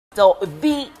So,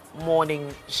 the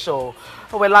morning show.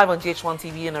 We're live on GH1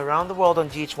 TV and around the world on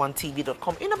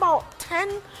GH1TV.com. In about 10,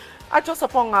 just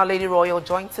upon Our Lady Royal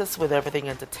joins us with everything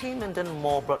entertainment and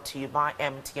more, brought to you by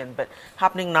MTN. But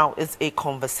happening now is a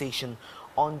conversation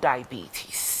on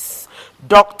diabetes.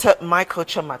 Dr. Michael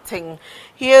Chamating,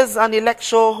 he is an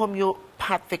electro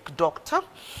homeopathic doctor,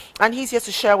 and he's here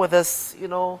to share with us,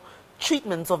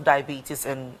 treatments of diabetes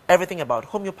and everything about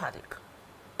homeopathic.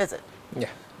 Is it? Yeah.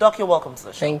 Doc, you're welcome to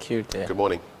the show. Thank you, dear. Good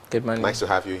morning. Good morning. Nice to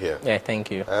have you here. Yeah, thank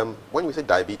you. When we say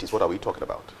diabetes, what are we talking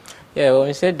about? Yeah, when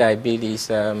we say diabetes,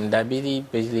 diabetes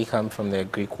basically comes from the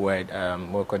Greek word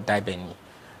called diabene.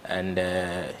 And,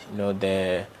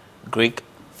 the Greek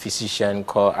physician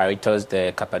called Aristos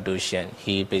the Cappadocian,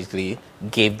 he basically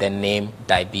gave the name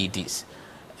diabetes.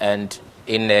 And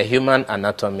in the human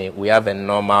anatomy, we have a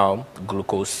normal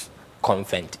glucose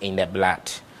content in the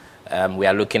blood. We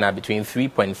are looking at between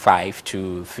 3.5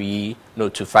 to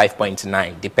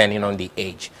 5.9, depending on the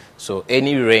age. So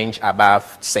any range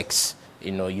above 6,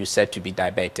 you're said to be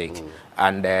diabetic.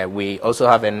 And we also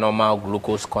have a normal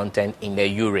glucose content in the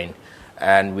urine.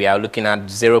 And we are looking at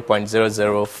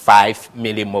 0.005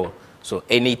 millimole. So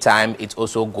anytime it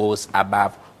also goes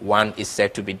above 1 is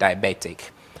said to be diabetic.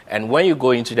 And when you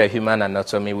go into the human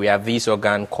anatomy, we have this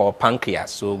organ called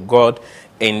pancreas. So God,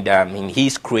 in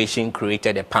his creation,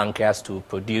 created a pancreas to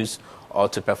produce or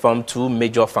to perform two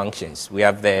major functions. We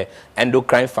have the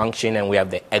endocrine function and we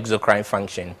have the exocrine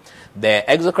function. The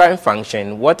exocrine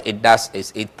function, what it does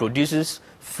is it produces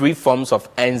 3 forms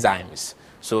of enzymes.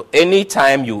 So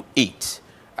anytime you eat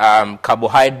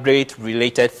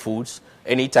carbohydrate-related foods,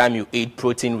 anytime you eat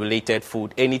protein-related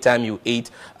food, anytime you eat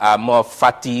more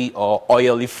fatty or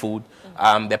oily food,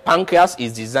 the pancreas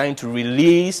is designed to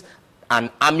release an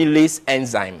amylase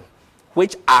enzyme,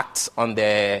 which acts on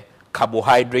the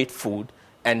carbohydrate food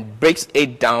and breaks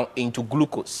it down into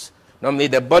glucose. Normally,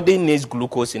 the body needs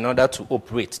glucose in order to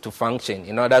operate, to function,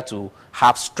 in order to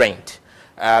have strength.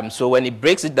 So when it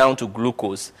breaks it down to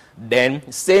glucose, then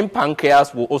same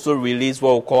pancreas will also release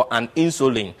what we call an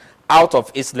insulin out of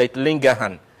its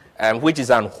Langerhans, which is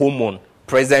an hormone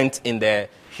present in the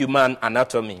human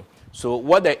anatomy. So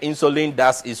what the insulin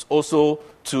does is also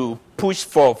to push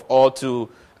forth or to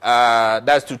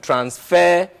that's to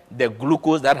transfer the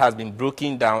glucose that has been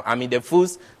broken down, the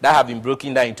foods that have been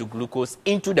broken down into glucose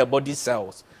into the body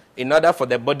cells in order for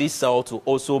the body cell to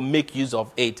also make use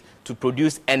of it to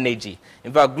produce energy.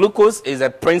 In fact, glucose is a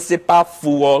principal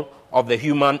fuel of the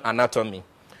human anatomy.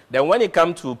 Then when it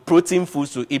comes to protein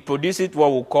foods, so it produces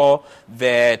what we call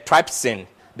the trypsin.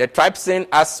 The trypsin,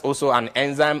 as also an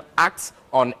enzyme, acts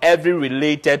on every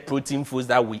related protein foods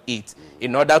that we eat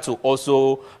in order to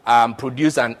also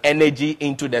produce an energy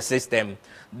into the system.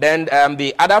 Then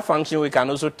the other function we can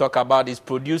also talk about is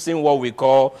producing what we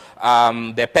call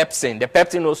the pepsin. The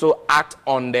pepsin also acts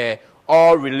on the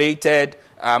all related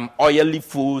oily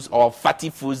foods or fatty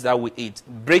foods that we eat,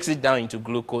 breaks it down into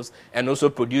glucose and also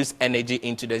produce energy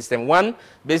into the system.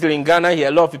 Basically in Ghana here,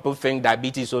 a lot of people think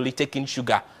diabetes is only taking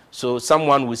sugar. So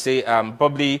someone will say,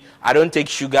 probably, I don't take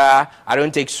sugar, I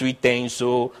don't take sweet things,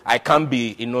 so I can't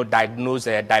be, diagnosed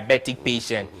a diabetic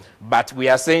patient. But we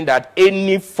are saying that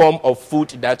any form of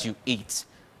food that you eat,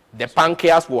 the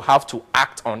pancreas will have to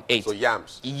act on it. So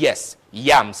yams? Yes,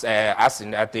 yams,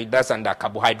 that's under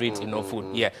carbohydrate,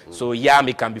 food. Yeah. So yam,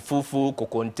 it can be fufu,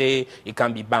 kokonte, it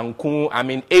can be banku.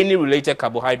 Any related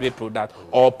carbohydrate product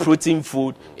or protein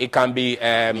food. It can be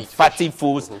fatty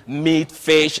foods, meat,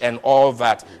 fish, and all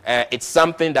that. It's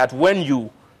something that when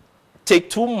you take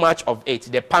too much of it,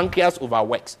 the pancreas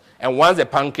overworks. And once the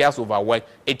pancreas overworks,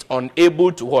 it's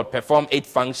unable to perform its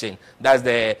function. That's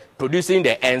the producing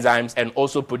the enzymes and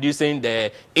also producing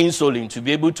the insulin to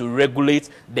be able to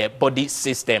regulate the body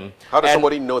system. How does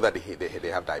somebody know that they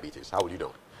have diabetes? How would you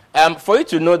know? For you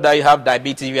to know that you have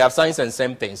diabetes, you have signs and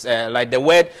symptoms. Like the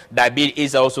word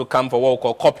diabetes also comes from what we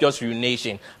call copious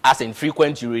urination, as in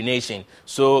frequent urination.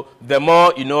 So the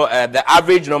more, the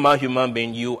average normal human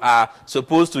being, you are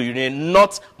supposed to urinate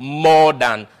not more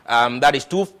than, that is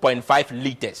 2.5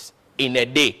 liters in a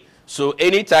day. So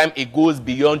anytime it goes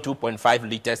beyond 2.5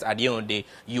 liters at the end of the day,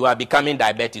 you are becoming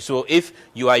diabetic. So if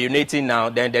you are urinating now,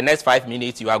 then the next 5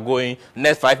 minutes you are going,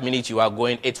 next 5 minutes you are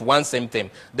going, it's one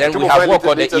symptom. Then we have what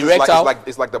called the erectile.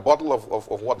 It's like the bottle of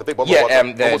what? The big bottle of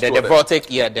water? The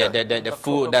Vortic, the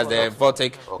full, that's the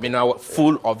Vortic,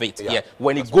 full of it. Yeah.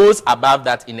 When it goes above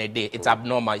that in a day, it's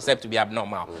abnormal. It's said to be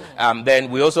abnormal. Then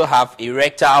we also have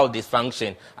erectile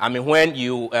dysfunction. When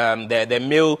you, the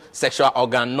male sexual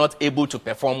organ not able to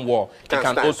perform well, it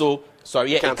can also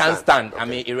Sorry, yeah, it can't stand. Okay. I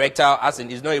mean, erectile, as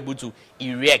in, it's not able to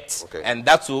erect. Okay. And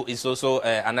that too is also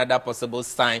another possible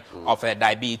sign of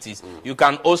diabetes. You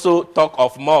can also talk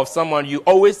of more of someone you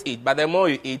always eat, but the more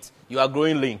you eat, you are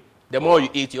growing lean. The more you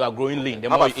eat, you are growing lean. The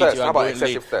more you eat, you are growing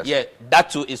lean. Thirst? Yeah, that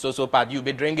too is also part. You'll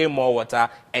be drinking more water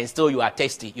and still you are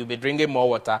thirsty. You'll be drinking more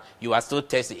water, you are still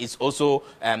thirsty. It's also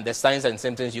the signs and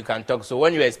symptoms you can talk. So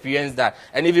when you experience that,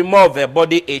 and even more of the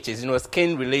body aches,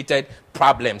 skin-related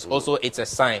problems, also it's a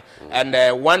sign.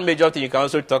 And one major thing you can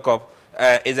also talk of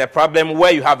is a problem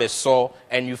where you have a sore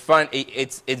and you find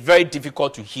it's very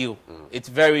difficult to heal. It's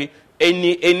very...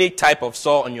 Any type of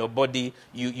sore on your body,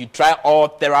 you try all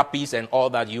therapies and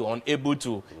all that, you're unable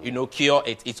to, cure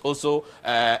it. It's also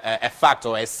a fact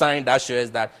or a sign that shows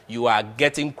that you are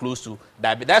getting close to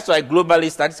diabetes. That's why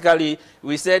globally, statistically,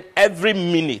 we said every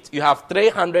minute you have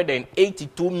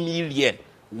 382 million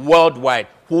worldwide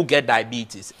who get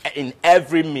diabetes in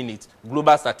every minute.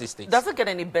 Global statistics. Does it get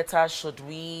any better should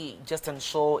we just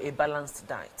ensure a balanced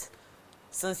diet?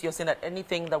 Since you're saying that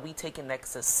anything that we take in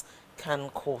excess can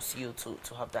cause you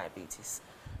to have diabetes?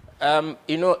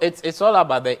 It's all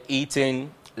about the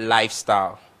eating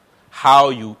lifestyle, how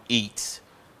you eat.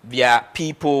 There are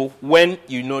people, when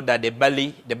you know that the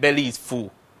belly is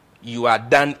full, you are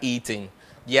done eating.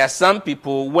 There are some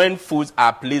people, when foods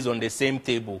are placed on the same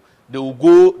table, they will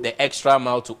go the extra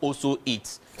mile to also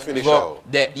eat. Finish all.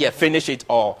 Finish it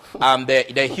all.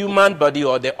 The human body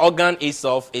or the organ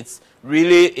itself, it's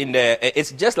really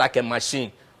it's just like a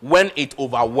machine. When it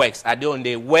overworks, at the end,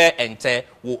 the wear and tear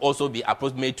will also be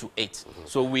approximate to it.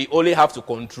 So we only have to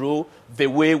control the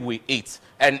way we eat.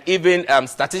 And even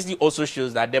statistics also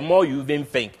shows that the more you even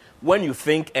think, when you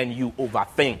think and you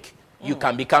overthink, you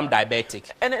can become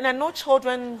diabetic. And I know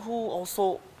children who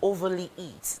also overly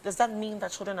eat. Does that mean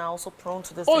that children are also prone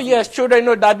to this? Oh, yes, children.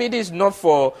 Diabetes is not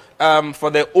for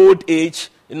the old age.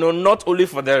 Not only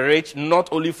for the rich, not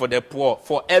only for the poor,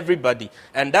 for everybody.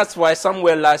 And that's why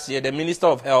somewhere last year, the Minister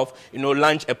of Health,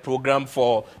 launched a program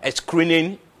for a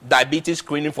screening, diabetes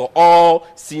screening for all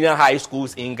senior high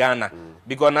schools in Ghana.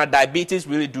 Because now diabetes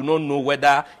really do not know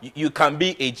whether you can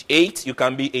be age 8, you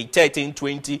can be age 13,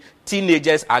 20.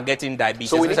 Teenagers are getting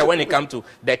diabetes. So when it comes to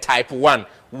the type 1,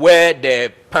 where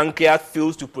the pancreas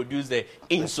fails to produce the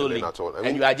insulin,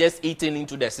 and you are just eating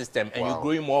into the system, and you're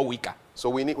growing more weaker. So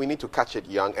we need to catch it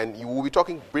young, and you will be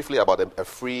talking briefly about a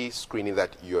free screening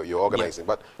that you're organizing.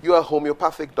 But you are a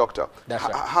homeopathic doctor. That's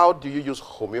right. How do you use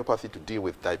homeopathy to deal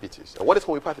with diabetes? And what is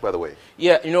homeopathy, by the way?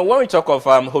 Yeah, when we talk of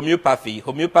homeopathy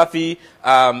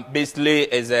basically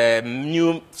is a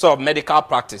new sort of medical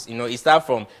practice. It started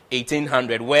from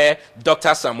 1800, where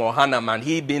Dr. Samuel Hahnemann,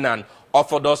 he been an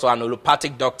orthodox or an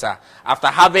allopathic doctor, after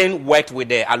having worked with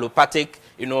the allopathic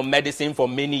medicine for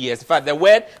many years. In fact, the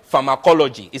word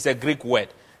pharmacology is a Greek word,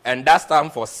 and that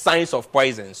stands for science of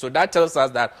poison. So that tells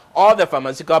us that all the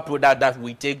pharmaceutical products that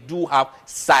we take do have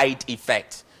side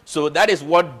effects. So that is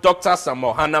what Dr.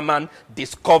 Samuel Hahnemann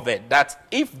discovered, that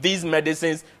if these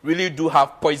medicines really do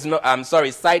have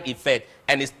side effect,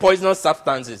 and it's poisonous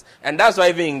substances. And that's why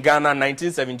even in Ghana,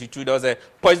 1972, there was a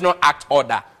Poison Act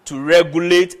order to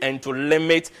regulate and to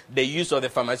limit the use of the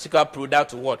pharmaceutical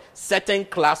product to what? Certain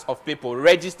class of people,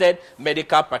 registered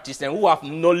medical practitioners who have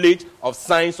knowledge of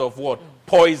science of what?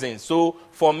 Poison. So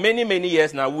for many, many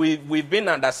years now, we've been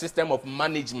under system of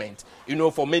management,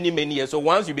 for many, many years. So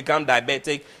once you become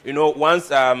diabetic,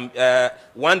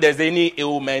 once there's any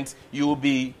ailment, you will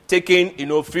be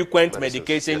taking, frequent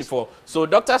medication for. So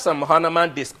Dr. Sam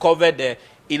Hahnemann discovered the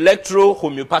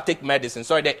homeopathic medicine.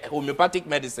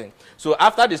 So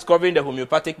after discovering the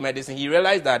homeopathic medicine, he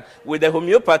realized that with the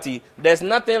homeopathy, there's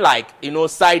nothing like,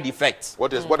 side effects.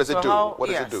 What does it do? What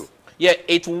does it do? Yeah,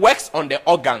 it works on the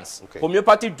organs. Okay.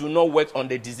 Homeopathy do not work on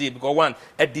the disease because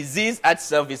a disease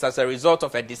itself is as a result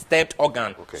of a disturbed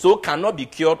organ, so cannot be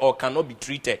cured or cannot be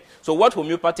treated. So what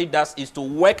homeopathy does is to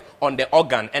work on the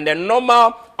organ, and the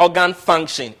normal organ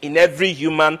function in every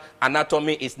human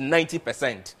anatomy is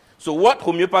 90%. So what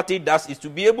homeopathy does is to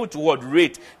be able to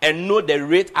rate and know the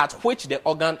rate at which the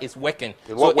organ is working.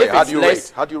 In what way? How do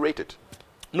you rate it?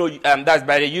 No, that's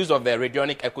by the use of the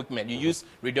radionic equipment. You use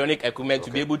radionic equipment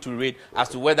to be able to rate as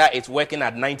to whether it's working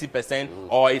at 90%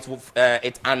 or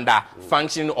it's under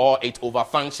function or it's over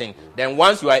function. Then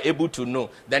once you are able to know,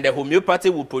 then the homeopathy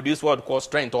will produce what we call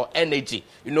strength or energy.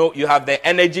 You have the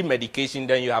energy medication,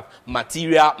 then you have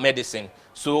material medicine.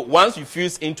 So once you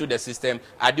fuse into the system,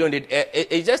 I don't need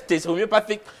it just tastes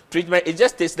homeopathic treatment. It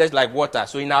just tastes less like water.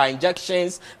 So in our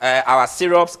injections, our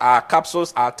syrups, our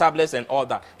capsules, our tablets, and all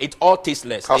that, it all tastes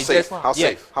less. How It's safe? just- How yeah,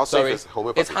 safe? How sorry, safe is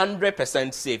homeopathy? It's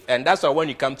 100% safe, and that's why when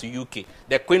you come to UK,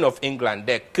 the Queen of England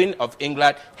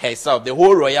herself, the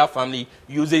whole royal family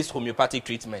uses homeopathic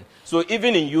treatment. So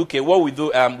even in UK, what we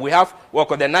do, we have what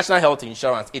called the National Health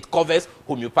Insurance. It covers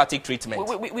homeopathic treatment.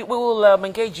 We will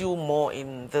engage you more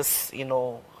in this,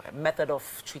 method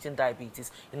of treating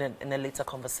diabetes in a later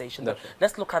conversation. But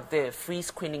let's look at the free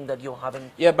screening that you're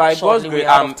having. Yeah, by God's shortly. grace, We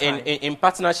have time. in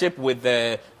partnership with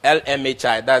the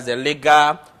LMHI, that's the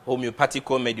Lega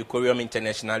Homeopathico Medicorium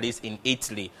Internationalis in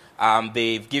Italy.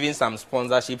 They've given some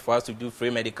sponsorship for us to do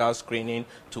free medical screening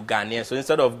to Ghanaians. So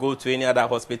instead of go to any other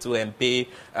hospital and pay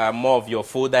more of your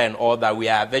folder and all that, we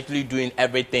are virtually doing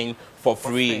everything for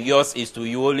free. Yours is to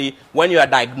you only, when you are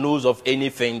diagnosed of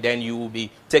anything, then you will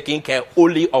be taking care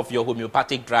only of your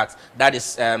homeopathic drugs. That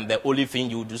is the only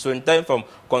thing you do. So in terms of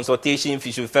consultation,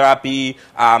 physiotherapy,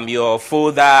 your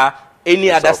folder,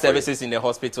 any other services in the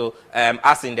hospital,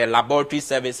 as in the laboratory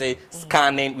services,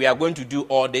 scanning, we are going to do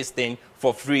all these things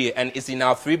for free, and it's in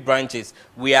our 3 branches.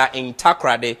 We are in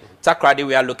Takrade. Takrade,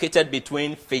 we are located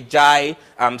between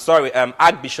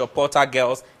Archbishop Porter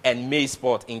Girls and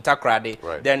Maysport in Takrade.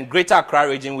 Right. Then Greater Accra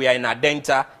region, we are in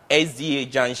Adenta,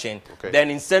 SDA Junction. Okay. Then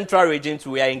in Central regions,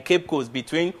 we are in Cape Coast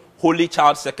between Holy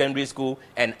Child Secondary School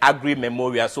and Agri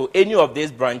Memorial. So any of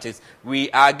these branches,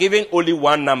 we are giving only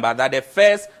one number, that the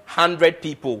first 100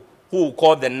 people who will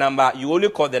call the number, you only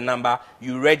call the number,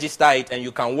 you register it, and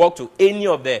you can walk to any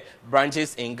of the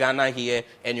branches in Ghana here,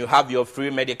 and you have your free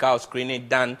medical screening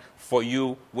done for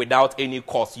you without any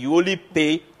cost. You only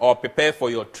pay or prepare for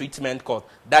your treatment cost.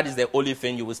 That is the only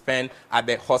thing you will spend at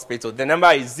the hospital. The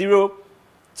number is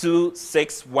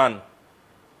 0261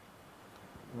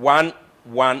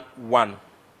 111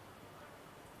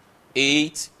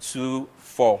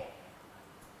 824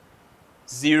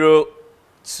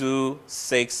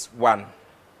 0261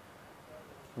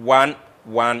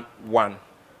 111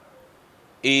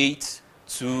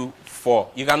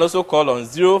 824. You can also call on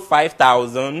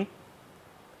 05000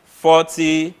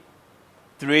 40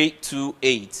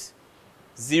 328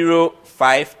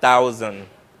 05000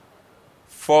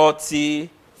 40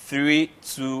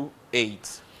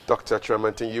 328. Dr.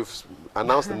 Tremontin, you've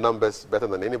announced the numbers better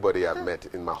than anybody I've met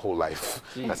in my whole life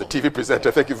as a TV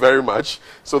presenter. Thank you very much.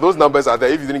 So those numbers are there.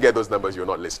 If you didn't get those numbers, you're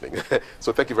not listening.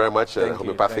 So thank you very much,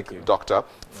 homeopathic doctor,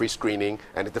 free screening.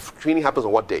 And the screening happens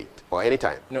on what date or any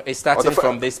time? No, it's starting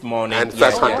from this morning. And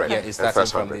first 100. Yeah, it's starting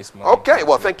from this morning. Okay,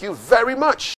 well, thank you very much.